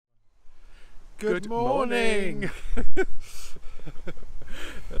Good morning.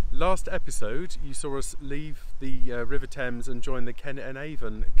 Last episode you saw us leave the River Thames and join the Kennet and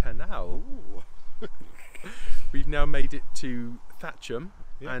Avon Canal. We've now made it to Thatcham,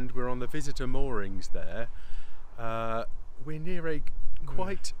 and we're on the visitor moorings there. We're near a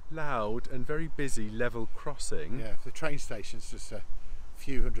quite loud and very busy level crossing. Yeah, the train station's just a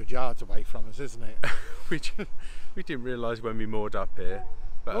few hundred yards away from us, isn't it? we didn't realise when we moored up here.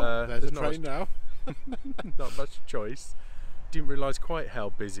 But there's a train now. Not much choice. Didn't realise quite how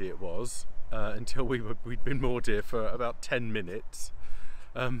busy it was until we'd been moored here for about 10 minutes.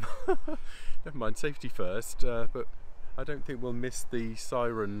 Never mind, safety first, but I don't think we'll miss the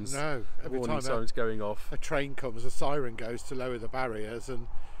sirens. No, every warning time sirens going off. A train comes, a siren goes to lower the barriers, and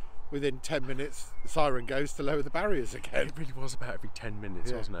within 10 minutes the siren goes to lower the barriers again. It really was about every 10 minutes,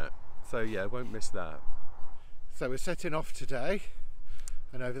 Yeah. wasn't it? So yeah, won't miss that. So we're setting off today,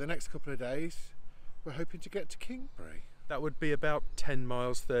 and over the next couple of days we're hoping to get to Kintbury. That would be about 10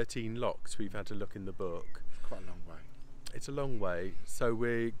 miles 13 locks. We've had to look in the book. It's quite a long way. It's a long way, so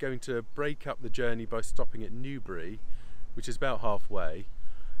we're going to break up the journey by stopping at Newbury, which is about halfway.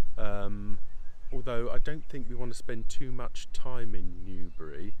 Although I don't think we want to spend too much time in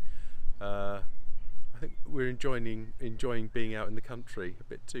Newbury. I think we're enjoying being out in the country a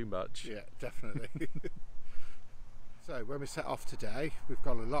bit too much. Yeah, definitely. So when we set off today, we've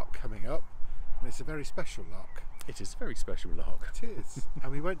got a lock coming up, and it's a very special lock. It is a very special lock. It is.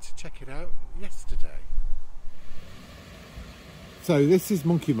 And we went to check it out yesterday. So this is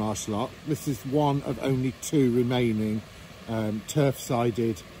Monkey Marsh Lock. This is one of only 2 remaining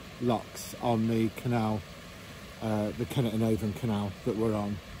turf-sided locks on the canal, the Kennet and Avon Canal that we're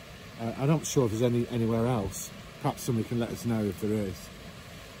on. I'm not sure if there's anywhere else. Perhaps somebody can let us know if there is.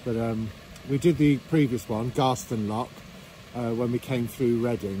 But we did the previous one, Garston Lock, when we came through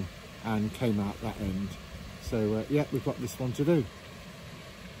Reading and came out that end. So yeah, we've got this one to do.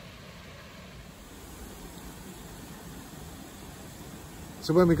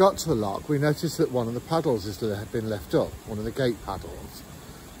 So when we got to the lock, we noticed that one of the paddles had been left up, one of the gate paddles.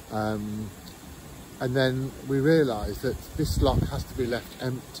 And then we realised that this lock has to be left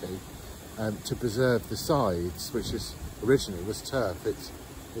empty to preserve the sides, which originally was turf.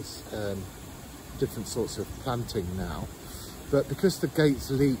 It's different sorts of planting now. But because the gates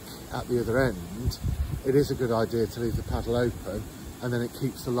leak at the other end, it is a good idea to leave the paddle open, and then it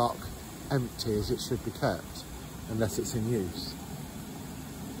keeps the lock empty as it should be kept, unless it's in use.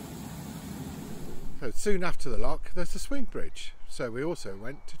 So soon after the lock, there's the swing bridge. So we also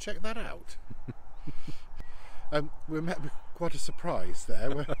went to check that out. We met with quite a surprise there,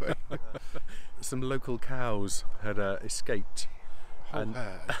 weren't we? Some local cows had escaped, and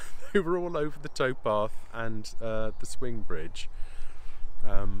they were all over the towpath and the swing bridge.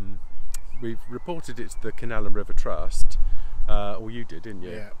 We've reported it to the Canal and River Trust, or you did, didn't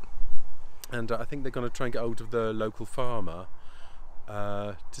you? Yeah. And I think they're going to try and get hold of the local farmer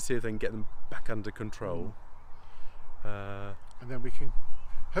to see if they can get them back under control. And then we can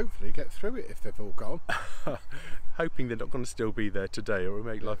hopefully get through it if they've all gone. Hoping they're not going to still be there today, or it will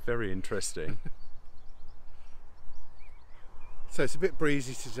make life very interesting. So it's a bit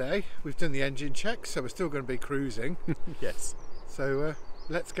breezy today. We've done the engine check, so we're still going to be cruising. Yes. So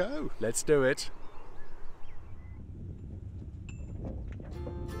let's go. Let's do it.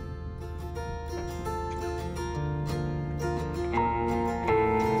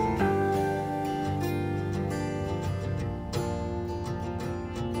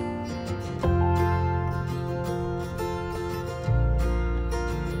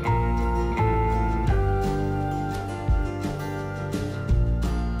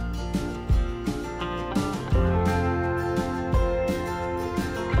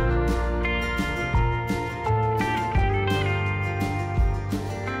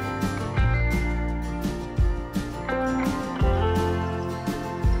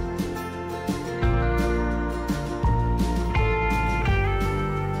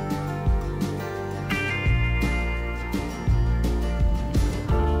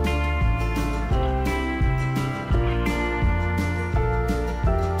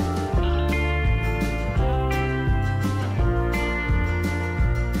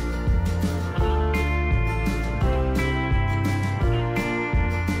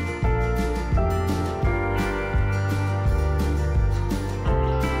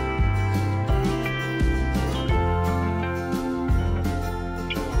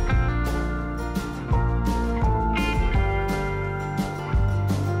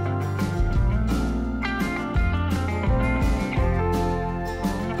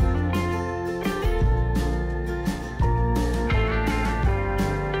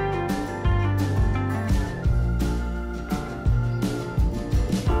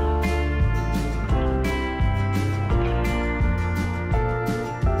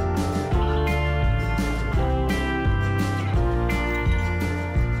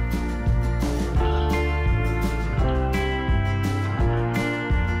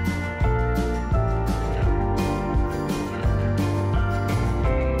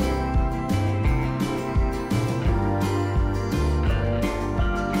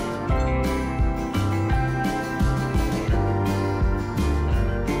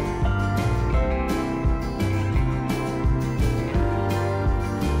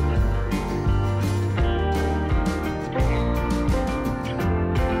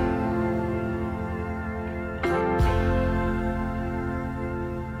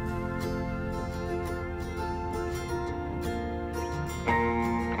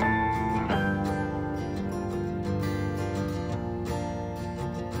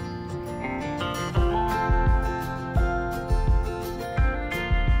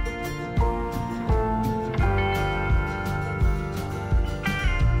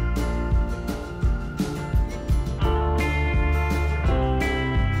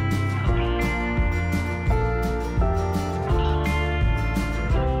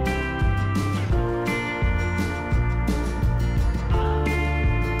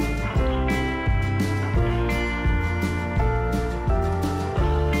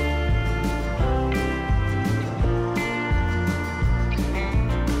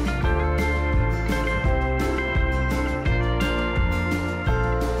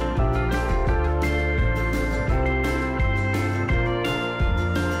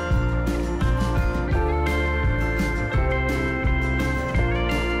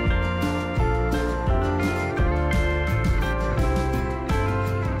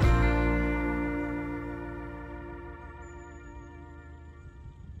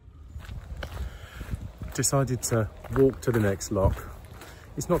 decided to walk to the next lock.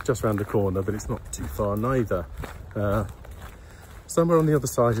 It's not just round the corner, but it's not too far neither. Somewhere on the other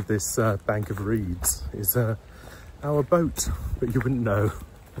side of this bank of reeds is our boat, but you wouldn't know.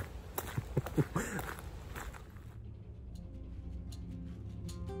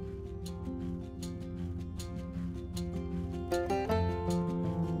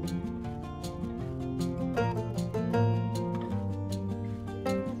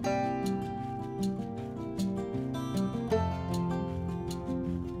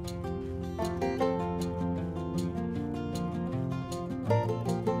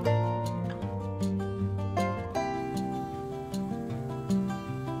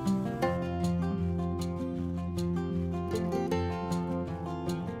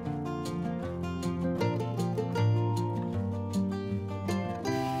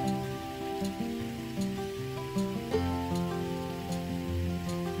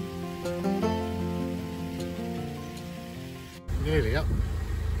 Nearly up.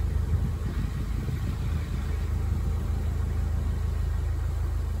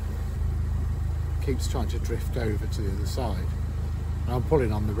 Keeps trying to drift over to the other side. And I'm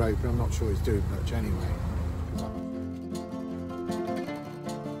pulling on the rope, but I'm not sure he's doing much anyway.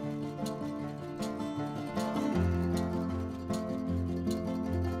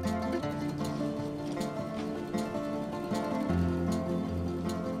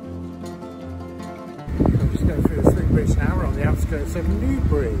 Going through the Swing Bridge now. We're on the outskirts of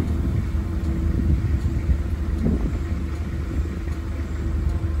Newbury.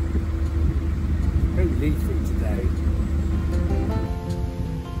 Very leafy today.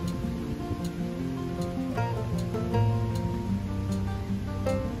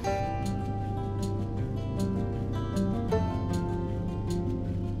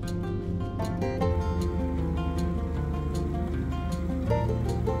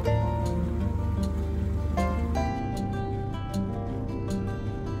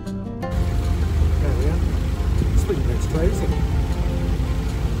 It's crazy.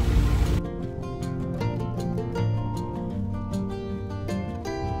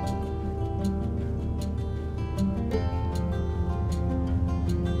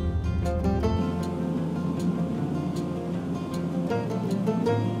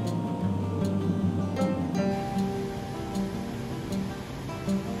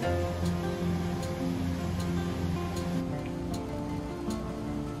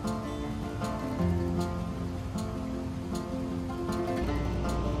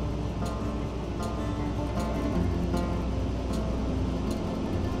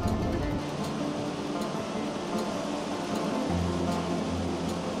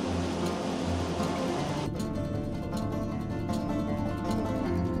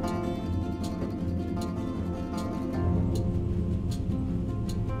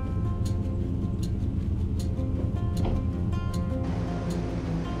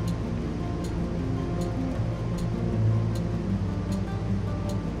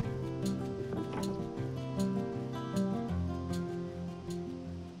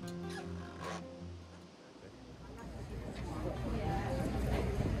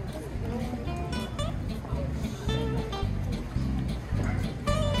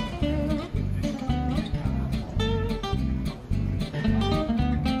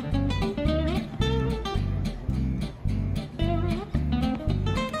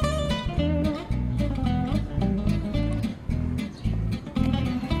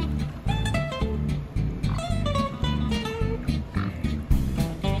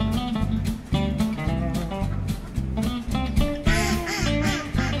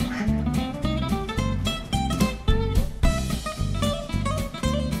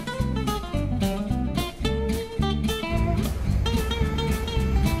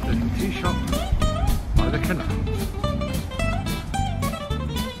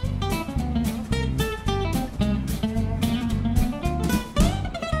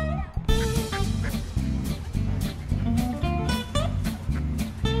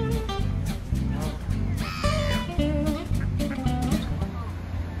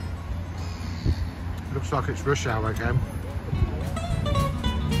 Looks like it's rush hour again.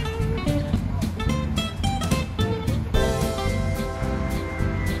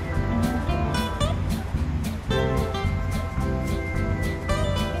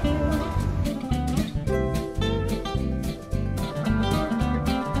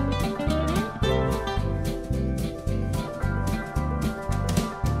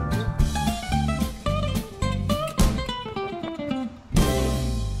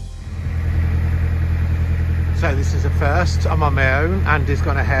 So this is a first. I'm on my own. Andy's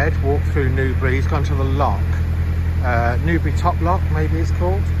gone ahead, walked through Newbury. He's gone to the lock, Newbury Top Lock, maybe it's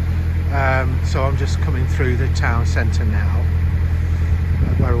called. So I'm just coming through the town centre now,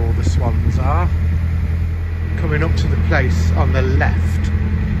 where all the swans are. Coming up to the place on the left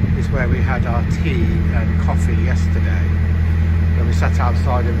is where we had our tea and coffee yesterday, when we sat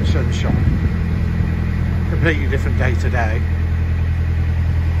outside in the sunshine. Completely different day today.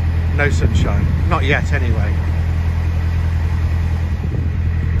 No sunshine, not yet anyway.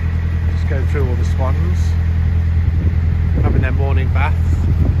 Just going through all the swans, having their morning bath.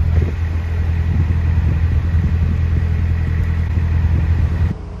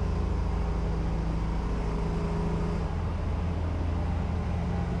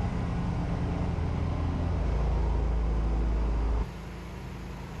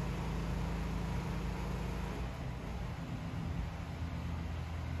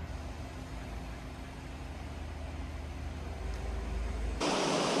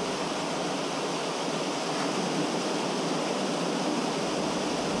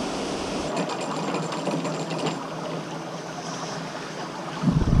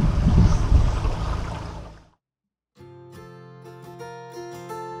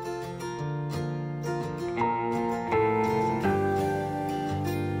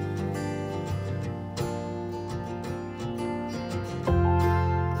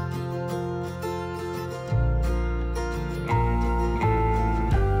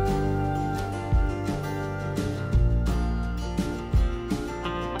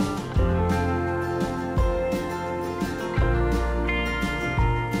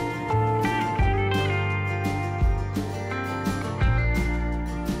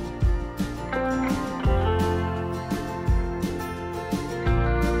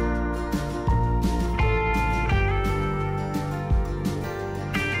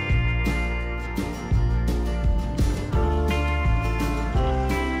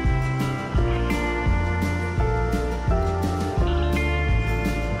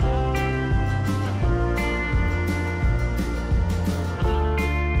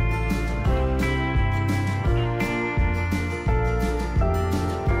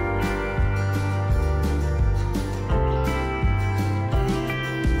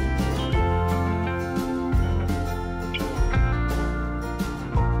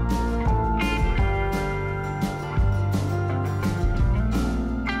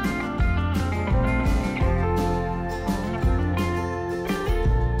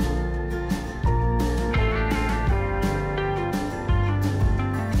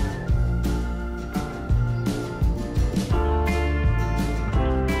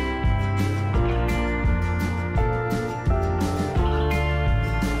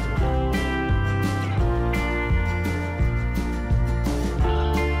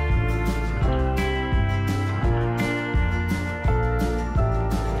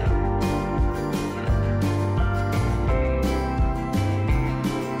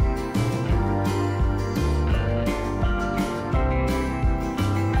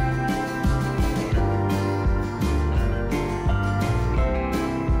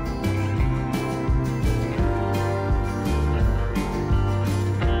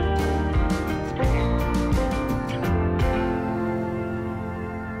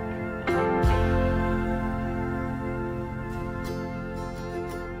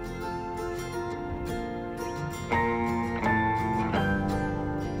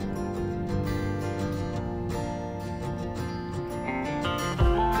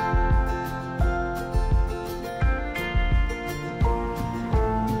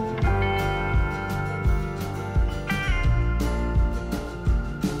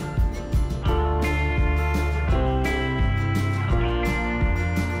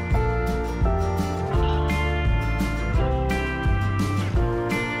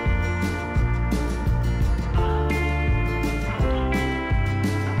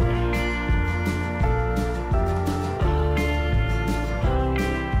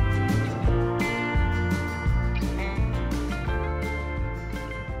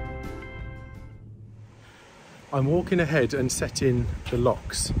 I'm walking ahead and setting the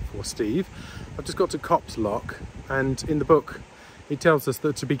locks for Steve. I've just got to Copp's Lock, and in the book it tells us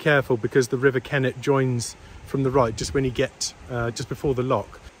that to be careful because the River Kennet joins from the right just when you get just before the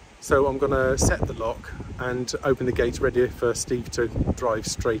lock. So I'm going to set the lock and open the gates ready for Steve to drive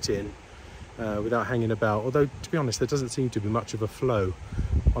straight in without hanging about. Although, to be honest, there doesn't seem to be much of a flow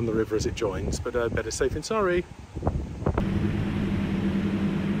on the river as it joins, but better safe than sorry.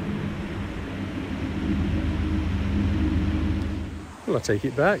 Well, I take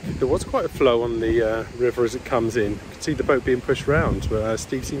it back. There was quite a flow on the river as it comes in. You can see the boat being pushed round, but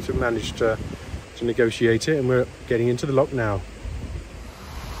Steve seems to have managed to negotiate it, and we're getting into the lock now.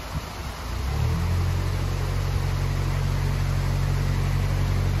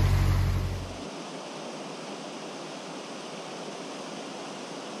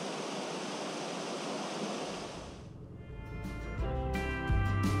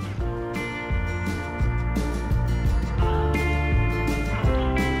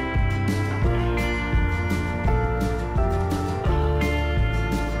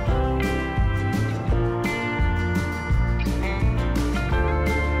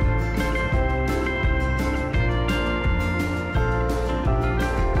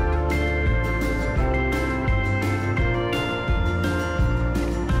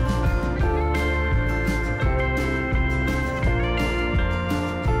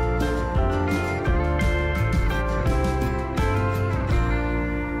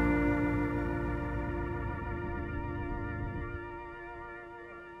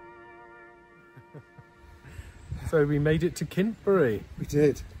 So we made it to Kintbury. We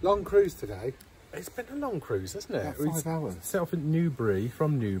did. Long cruise today. It's been a long cruise, hasn't it? About 5 hours. Set off at Newbury,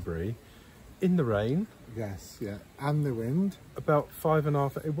 from Newbury, in the rain. Yes, yeah. And the wind. About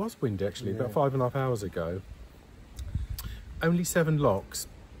 5.5, it was windy actually, about 5.5 hours ago. Only 7 locks,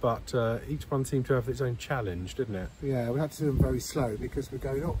 but each one seemed to have its own challenge, didn't it? Yeah, we had to do them very slow because we're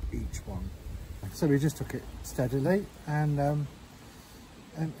going up each one. So we just took it steadily, and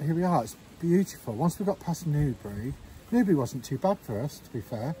here we are. It's beautiful. Once we got past Newbury wasn't too bad for us, to be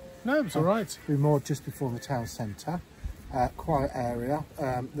fair. No, it was all right. We moored just before the town centre. Quiet area.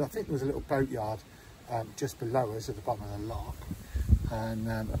 I think there was a little boatyard just below us at the bottom of the lock. And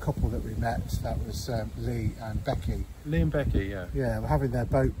a couple that we met, that was Lee and Becky. Lee and Becky, yeah. Yeah, we're having their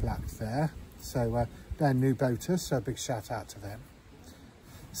boat blacked there. So they're new boaters, so a big shout out to them.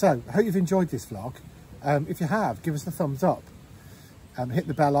 So, I hope you've enjoyed this vlog. If you have, give us the thumbs up. Hit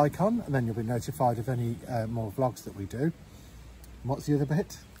the bell icon, and then you'll be notified of any more vlogs that we do. And what's the other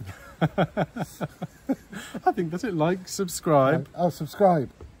bit? I think that's it. Like, subscribe. Oh,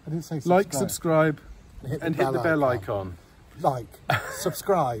 subscribe. I didn't say subscribe. Like, subscribe, and hit the bell icon. Like,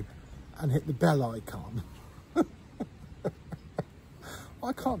 subscribe, and hit the bell icon.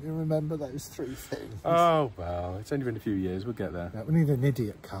 Why can't you remember those 3 things? Oh, well, it's only been a few years. We'll get there. Yeah, we need an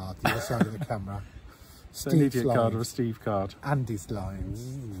idiot card, the other side of the camera. So an idiot card or a Steve card. Andy's lines.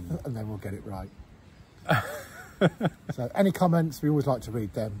 And then we'll get it right. So any comments, we always like to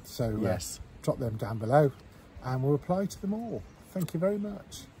read them. So yes, drop them down below and we'll reply to them all. Thank you very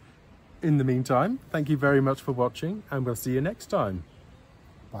much. In the meantime, thank you very much for watching, and we'll see you next time.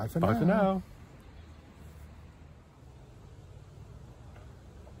 Bye for now. Bye for now.